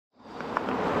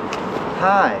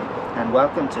Hi, and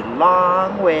welcome to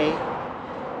Long Way.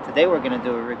 Today we're going to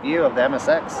do a review of the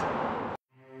MSX.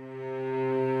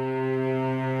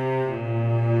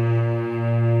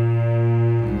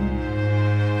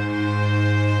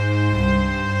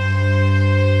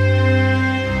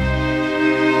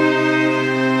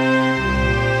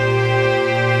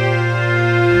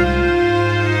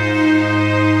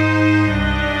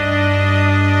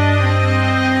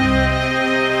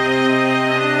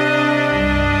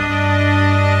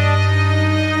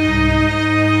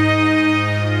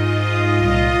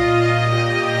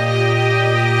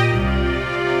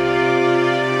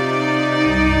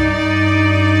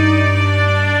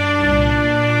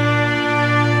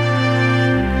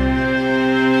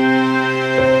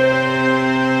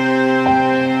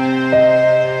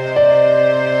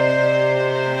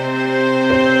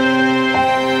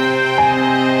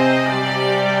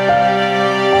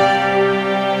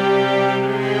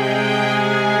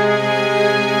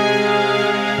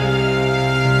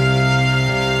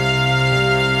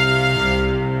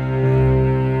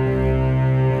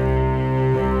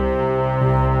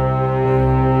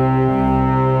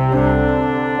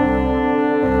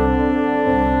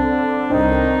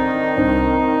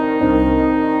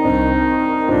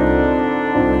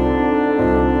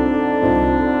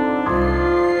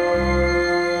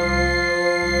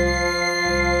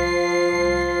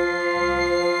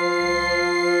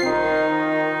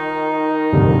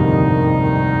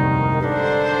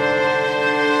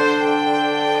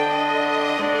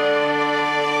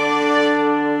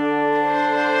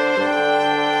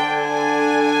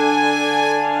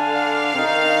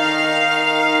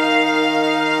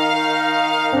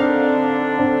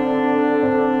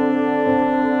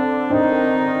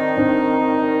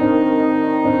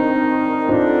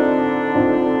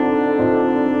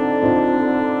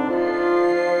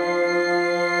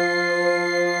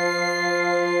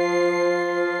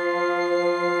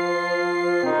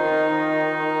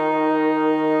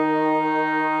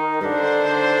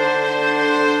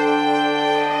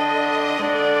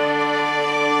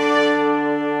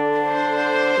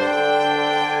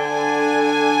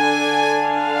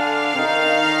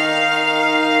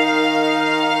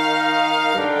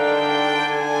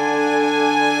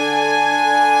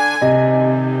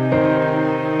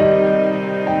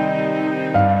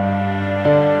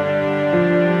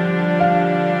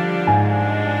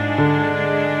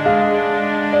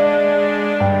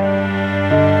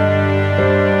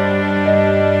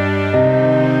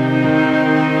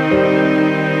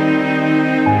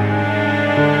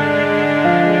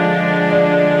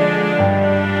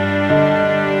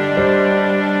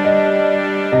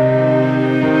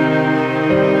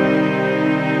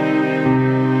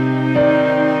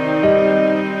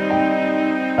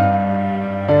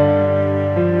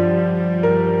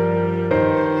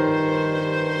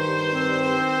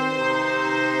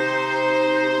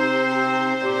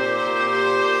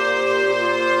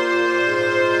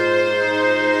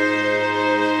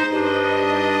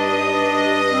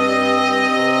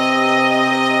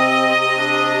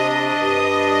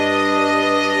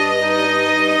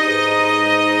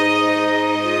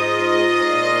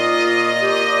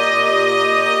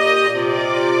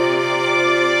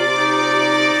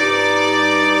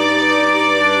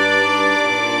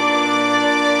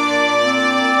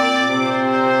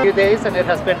 Few days and it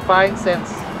has been fine since,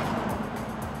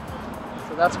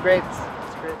 so that's great.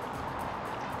 That's great.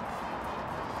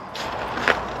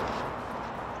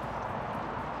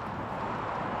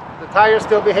 The tire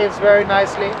still behaves very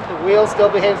nicely, the wheel still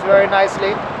behaves very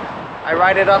nicely. I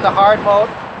ride it on the hard mode.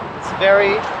 It's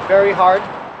very hard.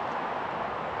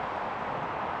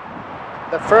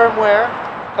 The firmware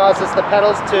causes the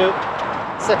pedals to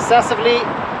successively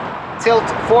tilt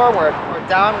forward or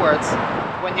downwards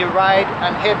when you ride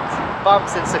and hit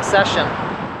bumps in succession.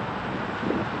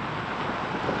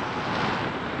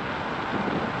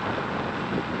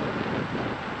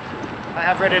 I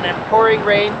have ridden in pouring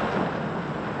rain.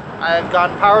 I have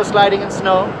gone power sliding in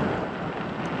snow.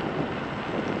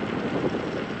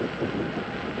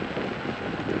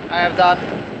 I have done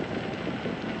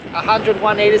 100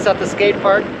 180s at the skate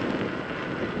park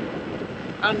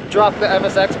and dropped the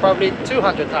MSX probably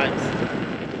 200 times.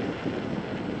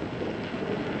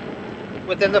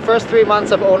 Within the first 3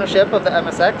 months of ownership of the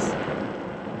MSX,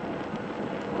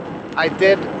 I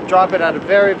did drop it at a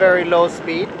very low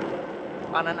speed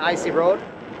on an icy road,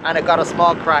 and it got a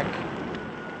small crack.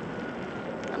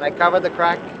 And I covered the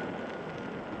crack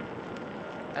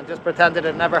and just pretended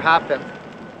it never happened.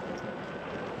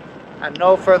 And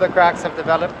no further cracks have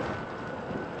developed.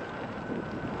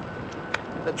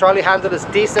 The trolley handle is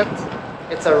decent.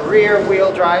 It's a rear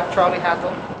wheel drive trolley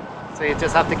handle, so you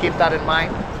just have to keep that in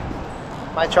mind.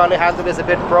 My Charlie handle is a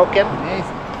bit broken.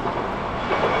 Amazing.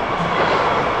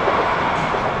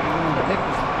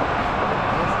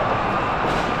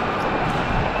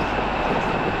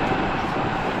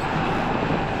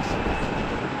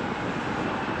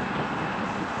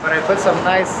 But I put some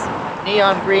nice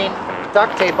neon green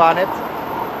duct tape on it,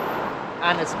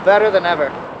 and it's better than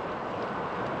ever.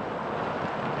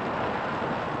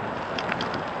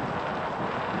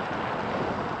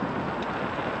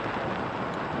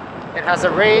 It has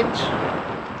a range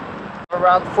of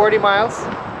around 40 miles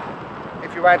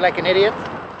if you ride like an idiot.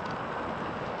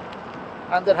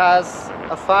 And it has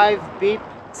a 5-beat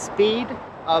speed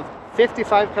of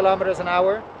 55 kilometers an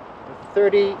hour,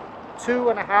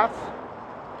 32.5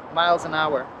 miles an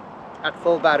hour at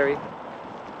full battery.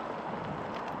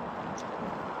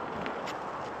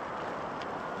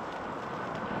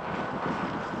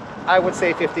 I would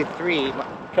say 53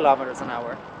 kilometers an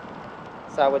hour.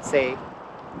 So I would say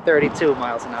 32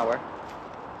 miles an hour.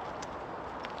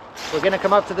 We're going to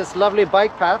come up to this lovely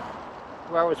bike path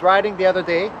where I was riding the other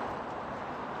day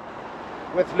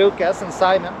with Lucas and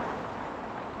Simon.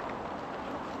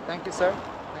 Thank you, sir.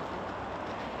 Thank you.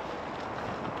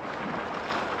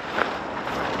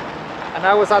 And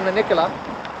I was on the Nikola,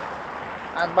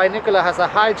 and my Nikola has a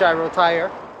high gyro tire,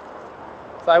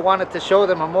 so I wanted to show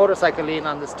them a motorcycle lean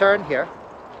on this turn here,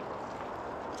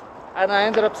 and I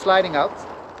ended up sliding out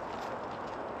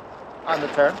on the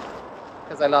turn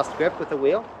because I lost grip with the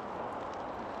wheel.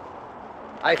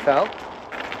 I fell.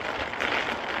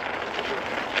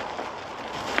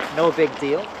 No big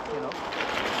deal, you know.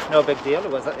 No big deal.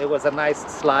 It was a nice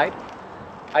slide.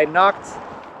 I knocked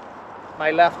my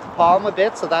left palm a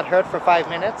bit, so that hurt for 5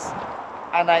 minutes,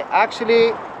 and I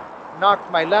actually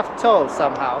knocked my left toe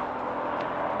somehow.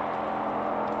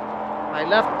 My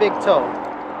left big toe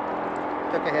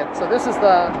took a hit. So this is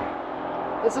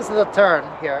the turn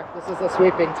here. This is the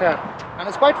sweeping turn, and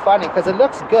it's quite funny because it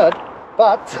looks good,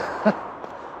 but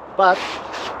but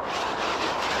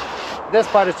this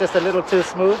part is just a little too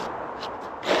smooth.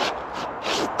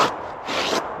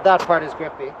 That part is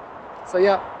grippy. So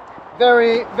yeah,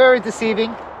 very, very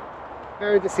deceiving.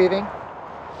 Very deceiving.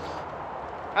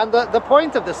 And the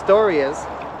point of the story is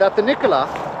that the Nikola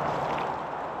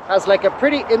has like a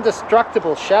pretty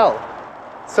indestructible shell,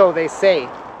 so they say,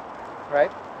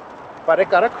 right? But it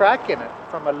got a crack in it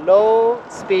from a low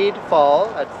speed fall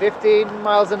at 15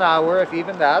 miles an hour, if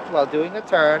even that, while doing a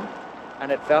turn,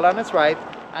 and it fell on its right,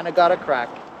 and it got a crack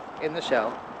in the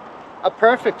shell. A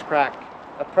perfect crack,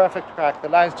 a perfect crack. The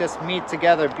lines just meet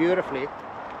together beautifully.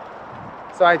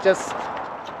 So I just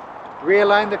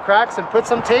realigned the cracks and put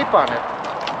some tape on it.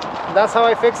 And that's how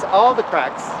I fix all the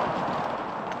cracks.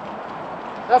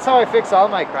 That's how I fix all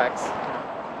my cracks.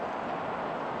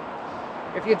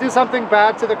 If you do something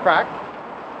bad to the crack,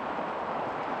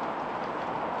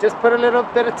 just put a little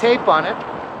bit of tape on it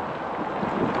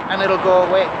and it'll go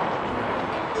away.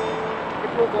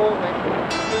 It will go away.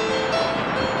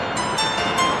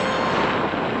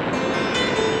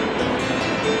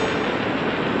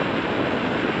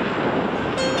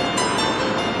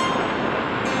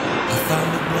 I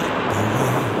found a black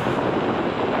boy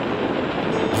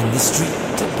on the street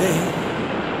today.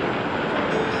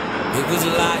 It was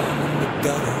lying in the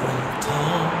gutter of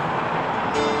town.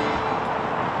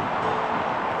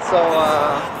 So,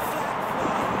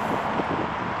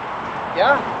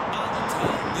 yeah,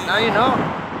 now you know.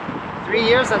 3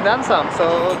 years and then some,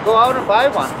 so go out and buy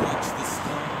one.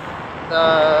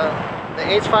 The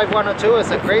H5102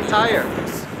 is a great tire.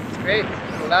 It's great,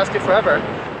 it'll last you forever.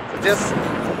 So just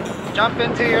jump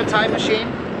into your time machine,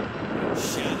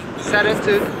 set it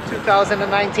to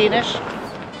 2019-ish,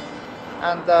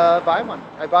 and buy one.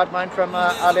 I bought mine from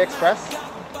AliExpress.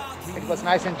 It was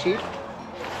nice and cheap.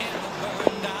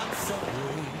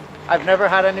 I've never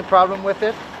had any problem with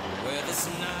it.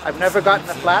 I've never gotten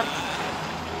a flat.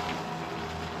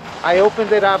 I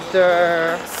opened it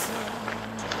after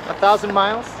 1,000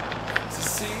 miles,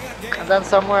 and then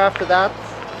somewhere after that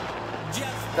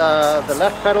the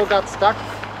left pedal got stuck,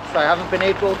 so I haven't been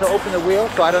able to open the wheel,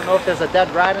 so I don't know if there's a dead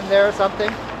rat in there or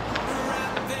something.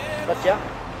 But yeah,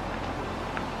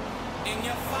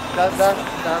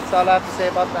 that's all I have to say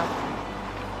about that.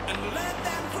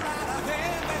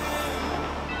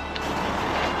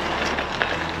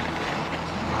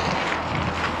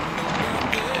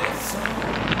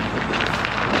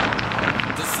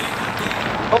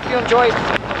 Hope you enjoyed.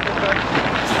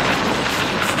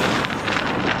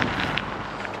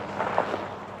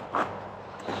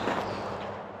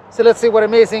 So let's see what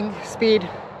amazing speed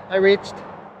I reached.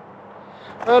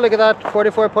 Oh, look at that,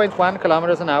 44.1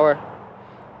 kilometers an hour.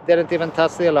 Didn't even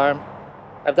touch the alarm.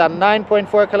 I've done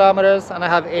 9.4 kilometers and I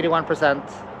have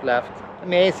 81% left.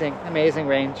 Amazing, amazing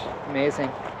range,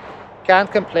 amazing.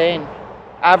 Can't complain.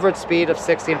 Average speed of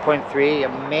 16.3,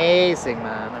 amazing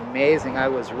man, amazing. I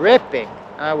was ripping,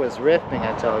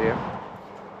 I tell you.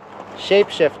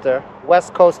 Shapeshifter,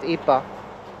 West Coast IPA.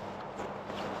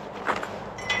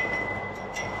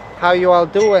 How you all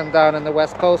doing down in the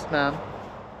West Coast, man?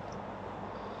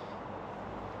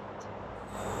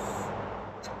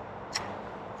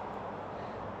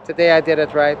 Today I did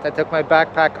it right. I took my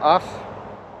backpack off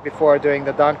before doing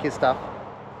the donkey stuff.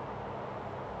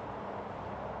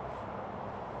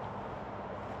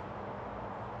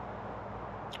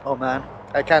 Oh man,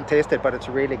 I can't taste it, but it's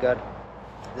really good.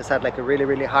 This had like a really,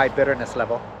 really high bitterness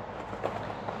level.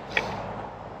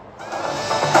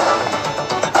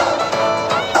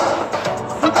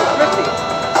 Super crispy.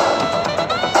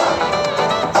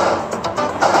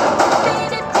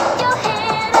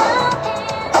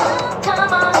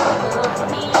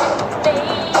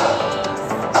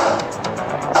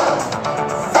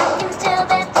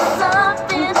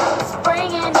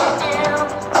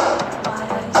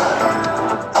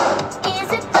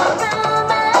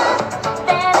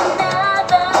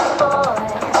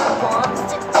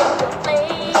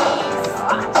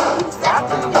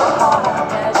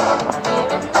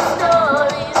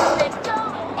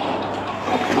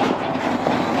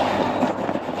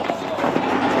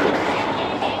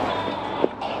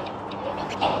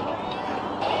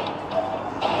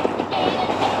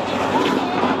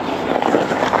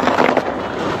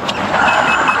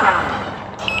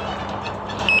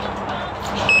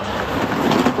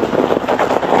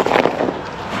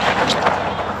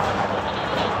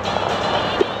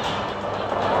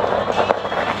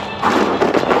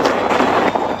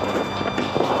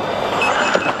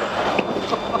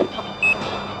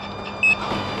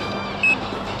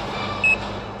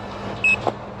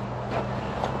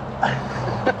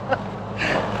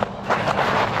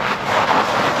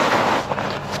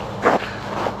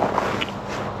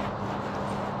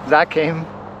 That came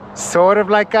sort of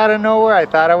like out of nowhere. I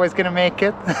thought I was gonna make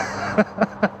it.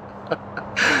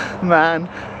 Man,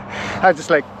 I was just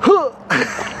like, huh.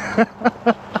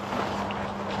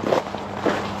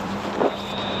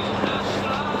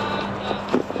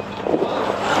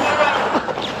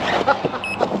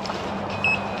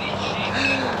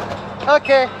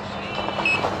 Okay,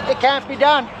 it can't be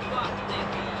done.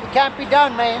 It can't be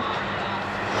done, man.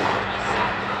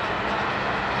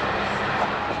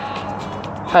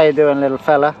 How you doing, little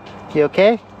fella? You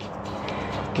okay?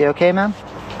 You okay, man?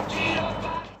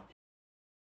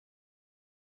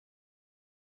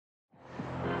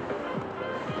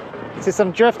 See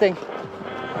some drifting.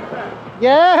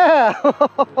 Yeah!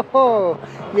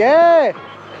 Yeah!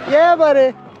 Yeah,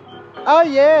 buddy! Oh,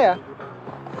 yeah!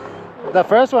 The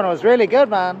first one was really good,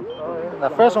 man. The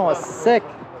first one was sick.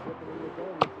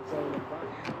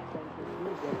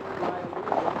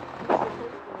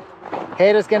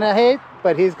 Haters gonna hate,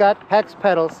 but he's got hex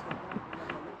pedals.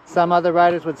 Some other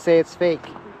riders would say it's fake.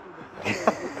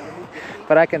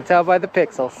 But I can tell by the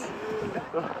pixels.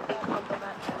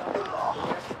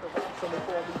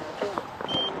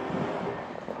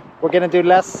 We're gonna do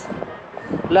less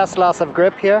loss of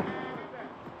grip here.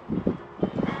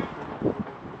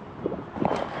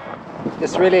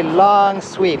 Just really long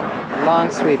sweep, man.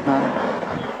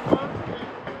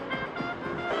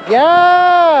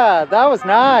 Yeah, that was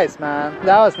nice, man.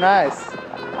 That was nice.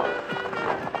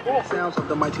 Sounds of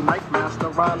the mighty Mike Master,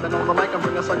 rhyming on the mic and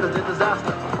bringing suckers to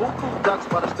disaster. Cool ducks,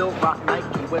 but I still rock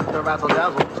Nike with the razzle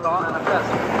dazzle. Star manifest,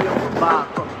 feel the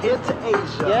vibe from here to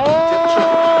Asia.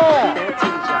 Yeah. Dip trick,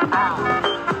 teacher,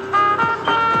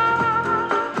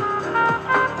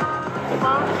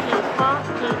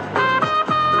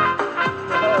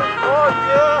 Oh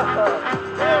yeah!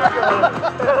 There we go!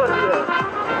 Hell yeah!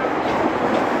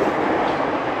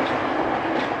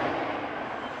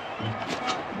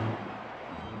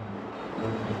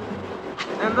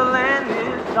 And the land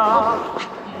is dark,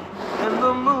 and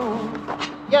the moon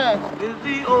is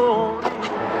the only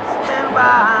stand by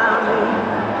me.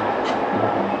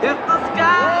 If the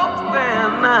sky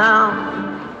stand now,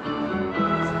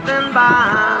 stand by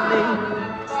me,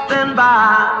 stand by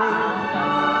me.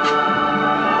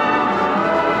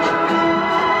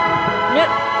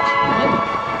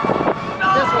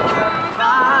 Stand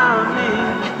by me,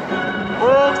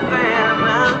 oh stand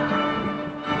now,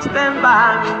 stand by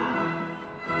me.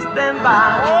 Stand by.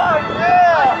 Oh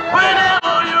yeah!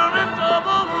 Whenever you're in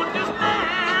trouble, would you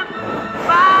stand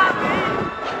by me?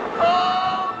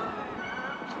 Oh,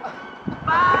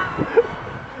 by me.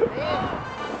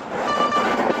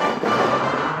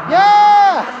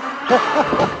 Yeah!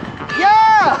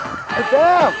 Yeah!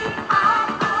 Damn!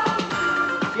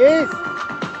 Jeez.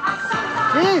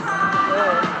 Jeez.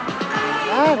 Man.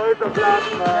 Oh, it's a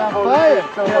blast, man. You're on Holy fire. shit,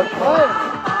 so You're on much fire.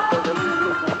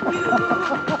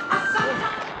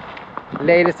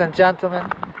 Ladies and gentlemen,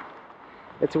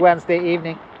 it's Wednesday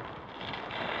evening.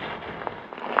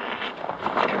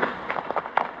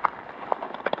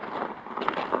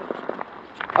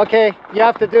 Okay, you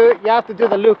have to do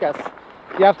the Lucas.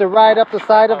 You have to ride up the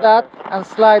side of that and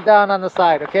slide down on the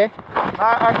side, okay?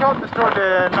 I can't destroy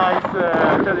the nice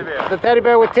teddy bear. The teddy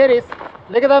bear with titties.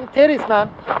 Look at them titties, man.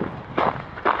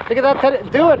 Look at that teddy.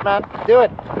 Do it, man. Do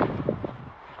it. It's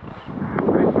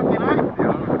fucking ice,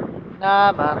 yo.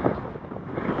 Nah, man.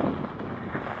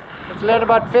 Let's learn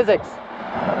about physics.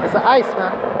 It's the ice,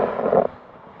 man.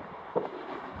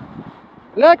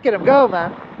 Look at him go,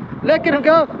 man. Look at him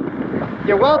go.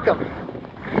 You're welcome.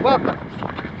 Welcome.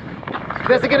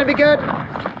 This is going to be good.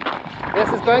 This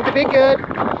is going to be good.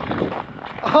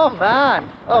 Oh, man.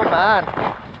 Oh, man.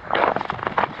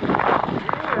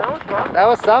 Yeah, That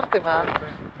was something, man.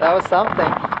 That was something.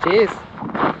 Jeez.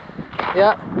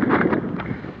 Yeah.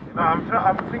 You know,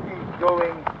 I'm thinking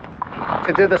going.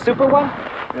 To do the super one?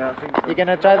 Yeah, I think so. You're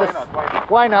gonna try this?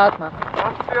 Why not, man?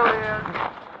 Australian.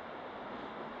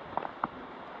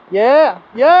 Yeah,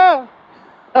 yeah.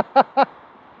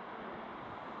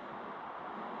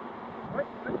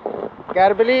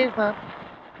 Gotta believe, man.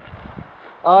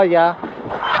 Oh yeah.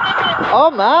 Oh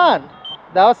man,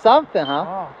 that was something, huh?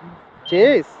 Oh,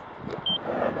 Jeez.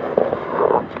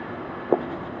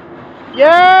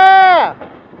 Yeah.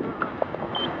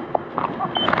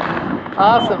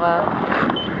 Awesome, man.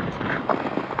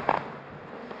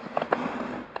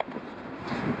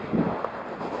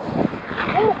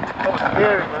 that's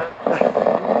scary,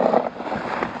 man.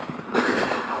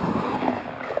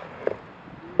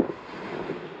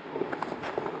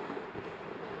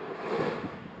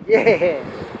 Yeah.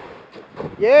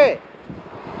 Yeah.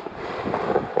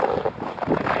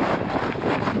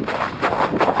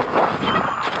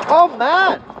 Oh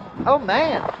man. Oh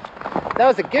man. That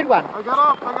was a good one. I got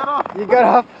off. I got off. You got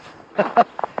off.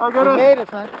 I got You off. made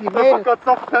it, man. You made I it. got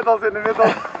soft pedals in the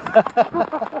middle.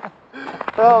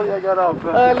 Oh, yeah, I got off.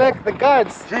 Look, the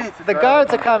guards. Jesus, The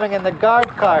guards are coming in the guard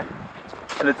car.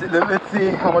 Let's see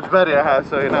how much battery I have,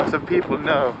 so you know, so people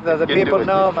know. The You can do people it.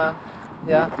 know, man.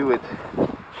 Yeah. Do it.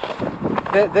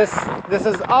 This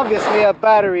is obviously a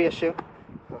battery issue.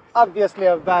 Obviously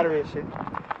a battery issue.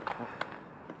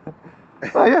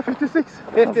 Oh yeah, 56.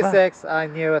 56. I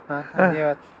knew it, man. I knew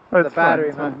it. Oh, The it's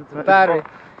battery, fine, man. it's The fine. battery.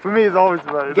 For me, it's always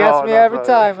battery. Gets No, me not every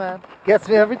battery. time, man. Gets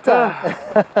me every time.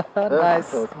 Nice,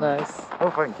 that's nice. Oh,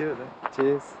 thank you.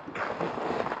 Jeez.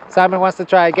 Simon wants to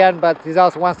try again, but he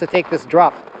also wants to take this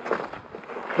drop.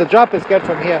 The drop is good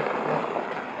from here.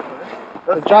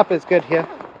 The drop is good here.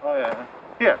 Oh yeah.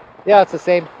 Here. Yeah, it's the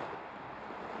same.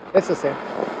 It's the same.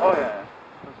 Oh yeah.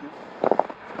 That's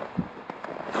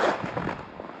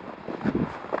good.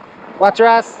 Watch your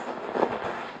ass.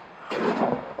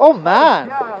 Oh man.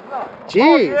 Yeah, no.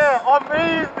 Jeez. Oh yeah,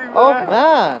 amazing, man. Oh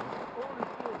man.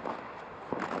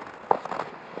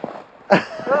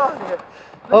 Oh, yeah.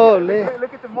 Holy.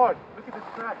 Look at the mark. Look at the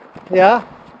track. Yeah.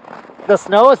 The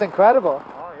snow is incredible.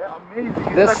 Oh yeah, amazing.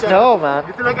 The It's like snow, man.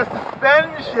 It's like a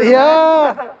suspension.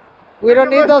 Yeah. Man. We don't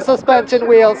need those suspension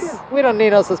wheels. We don't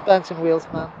need those suspension wheels,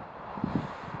 man.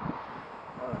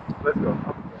 Alright, let's go.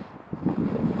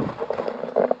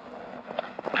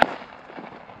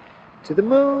 To the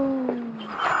moon.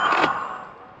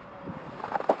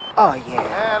 Oh yeah.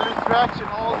 Yeah, lose traction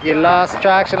all the You time. lost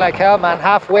traction like hell, man.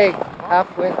 Halfway.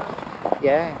 Halfway.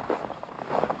 Yeah.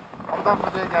 I'm done for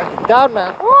the day, guys. Down,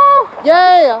 man. Woo!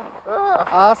 Yeah.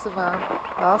 Ah, Awesome, man.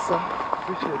 Awesome.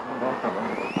 appreciate it.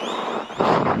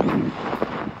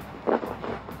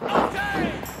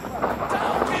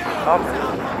 Okay.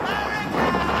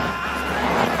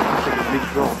 Take a big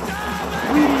drop.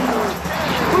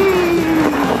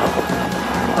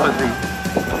 Oh, see.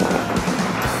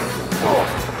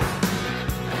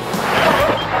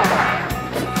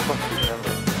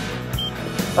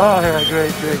 Oh, yeah,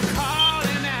 great, great.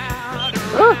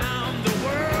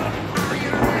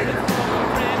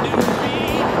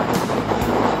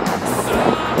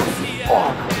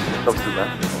 That's too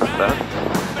bad. That's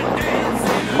bad.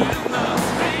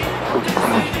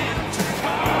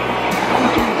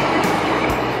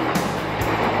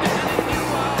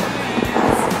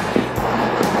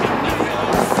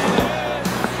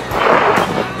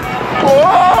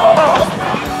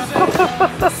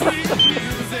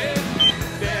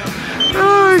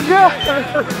 Oh,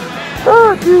 God!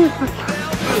 Oh, Jesus!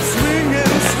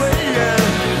 Swinging, swaying,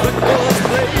 the girls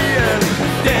playing,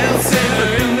 dancing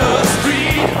in the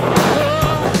street.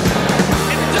 Oh,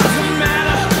 it doesn't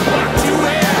matter what you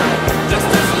wear.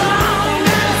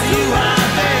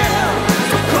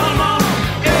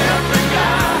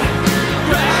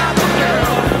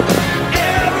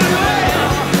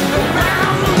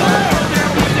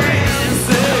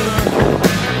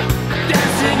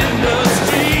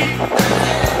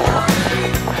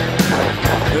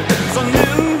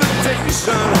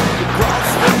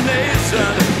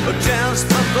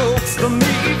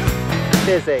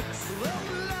 physics.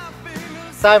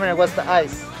 Simon, it was the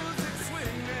ice.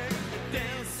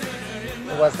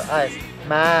 It was the ice.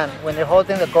 Man, when you're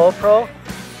holding the GoPro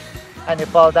and you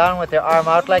fall down with your arm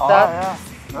out like that,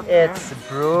 it's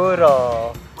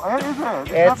brutal.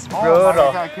 It's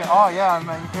brutal. Oh yeah,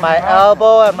 man. My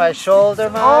elbow and my shoulder,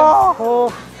 man.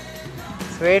 Oh.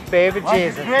 Sweet baby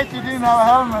Jesus. It's great you didn't have a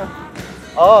helmet.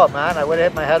 Oh man, I would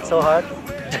have hit my head so hard.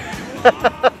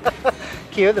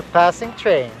 Cue the passing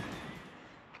train.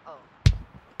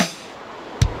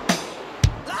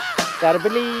 Gotta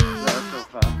believe.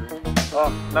 Oh,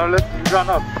 now let's run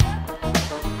up.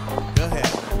 Go ahead.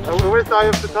 Where's the Eye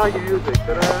of the Tiger music?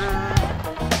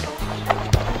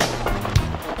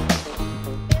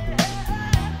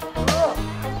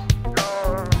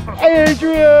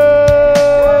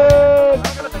 Adrian!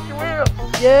 I'm gonna take your wheel.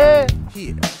 Yeah!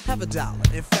 Here, have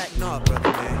 $1. In fact, no, brother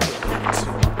man, here, have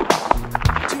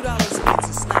 $2. $2 means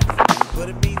a snack for you, but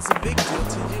it means a big deal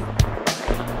to you.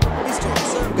 He's trying to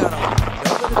serve God all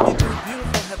but if you do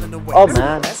beautiful heaven away. Oh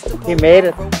man, he made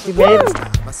it. He made it.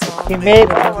 He made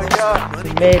it. Oh my God.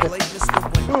 He made it. That's his name.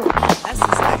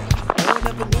 No one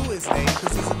ever knew his name,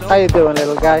 'cause he's a How you doing,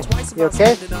 little guy? You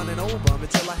okay?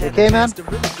 You okay, man?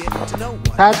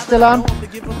 Pads still on?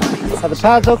 Are the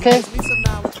pads okay?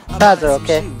 Pads are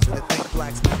okay.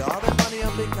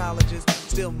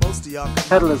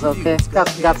 Pedal is okay.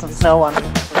 Got some snow on it.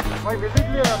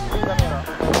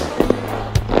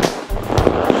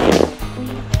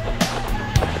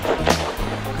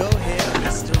 Go ahead,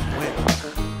 Mr. Wimp.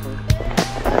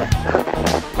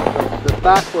 The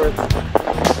backwards.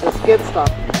 The skid stop.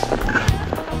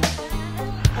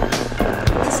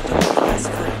 Mr. Best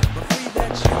friend, I'm afraid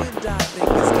that you and I think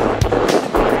it's done.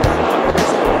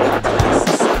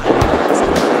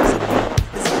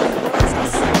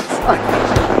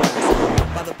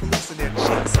 By the police and their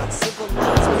checks,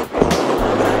 uncivilized people.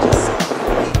 But I just saw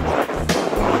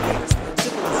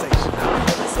civilization. Are we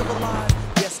really civilized?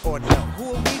 Yes or no? Who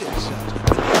are we to judge?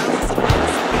 With thousands of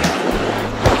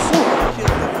kill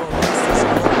the world, racist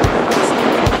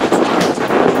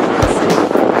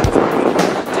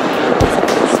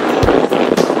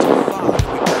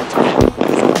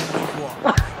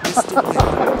Mr.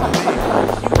 Wimp,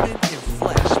 man, human in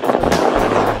flesh.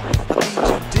 I need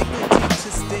your dignity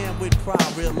to stand with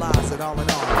pride, realize that all in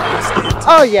all, you stand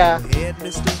tall. Oh yeah. Go ahead,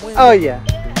 Mr. Wimp. Oh yeah.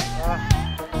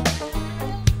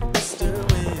 Mr.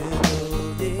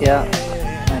 Wimp, Yeah,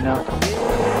 I know.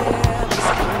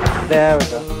 There we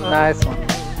go. Nice one.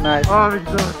 Nice. Oh,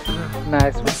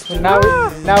 Nice one.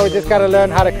 Now we just gotta learn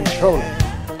how to control it.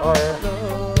 oh yeah.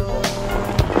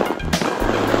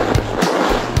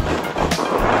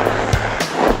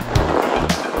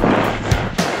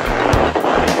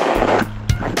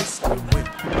 Mr.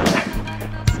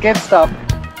 Wimp. Skid stop.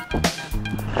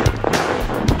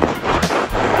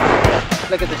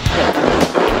 Look at this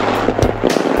shit.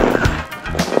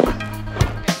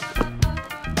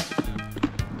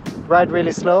 Ride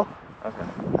really slow, Okay.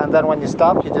 and then when you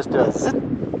stop, you just do a zit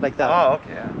like that. Oh,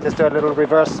 okay. Yeah. Just do a little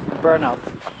reverse burnout.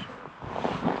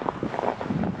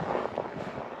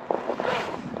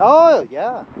 Oh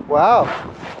yeah! Wow!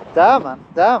 Damn man!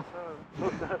 Damn!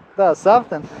 That's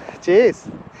something.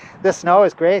 Jeez! The snow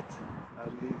is great.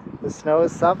 The snow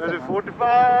is something. Ready, Man.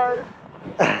 45.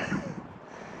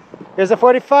 Here's a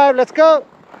 45. Let's go!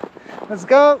 Let's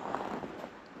go!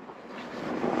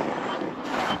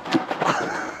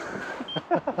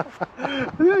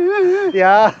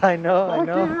 Yeah, I know, I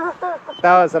know.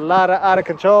 That was a lot of out of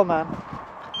control, man.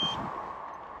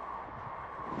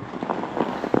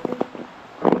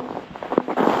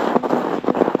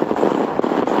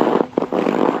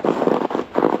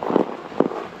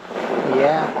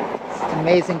 Yeah, it's an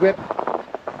amazing grip.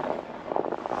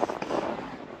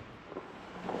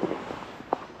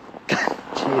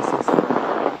 Jesus.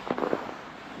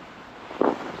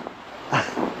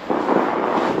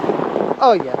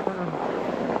 Oh yeah.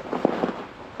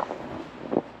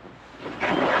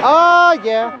 Oh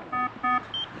yeah.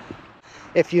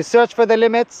 If you search for the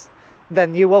limits,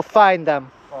 then you will find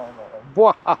them. Oh,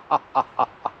 no. Bwah.